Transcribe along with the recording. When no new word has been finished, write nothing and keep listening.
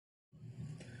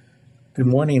Good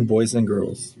morning, boys and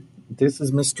girls. This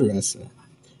is Mr. Essa.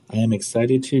 I am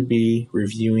excited to be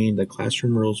reviewing the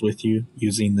classroom rules with you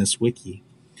using this wiki.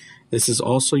 This is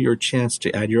also your chance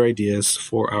to add your ideas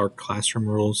for our classroom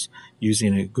rules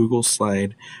using a Google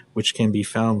slide, which can be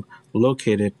found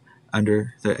located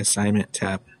under the assignment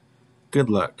tab. Good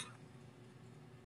luck.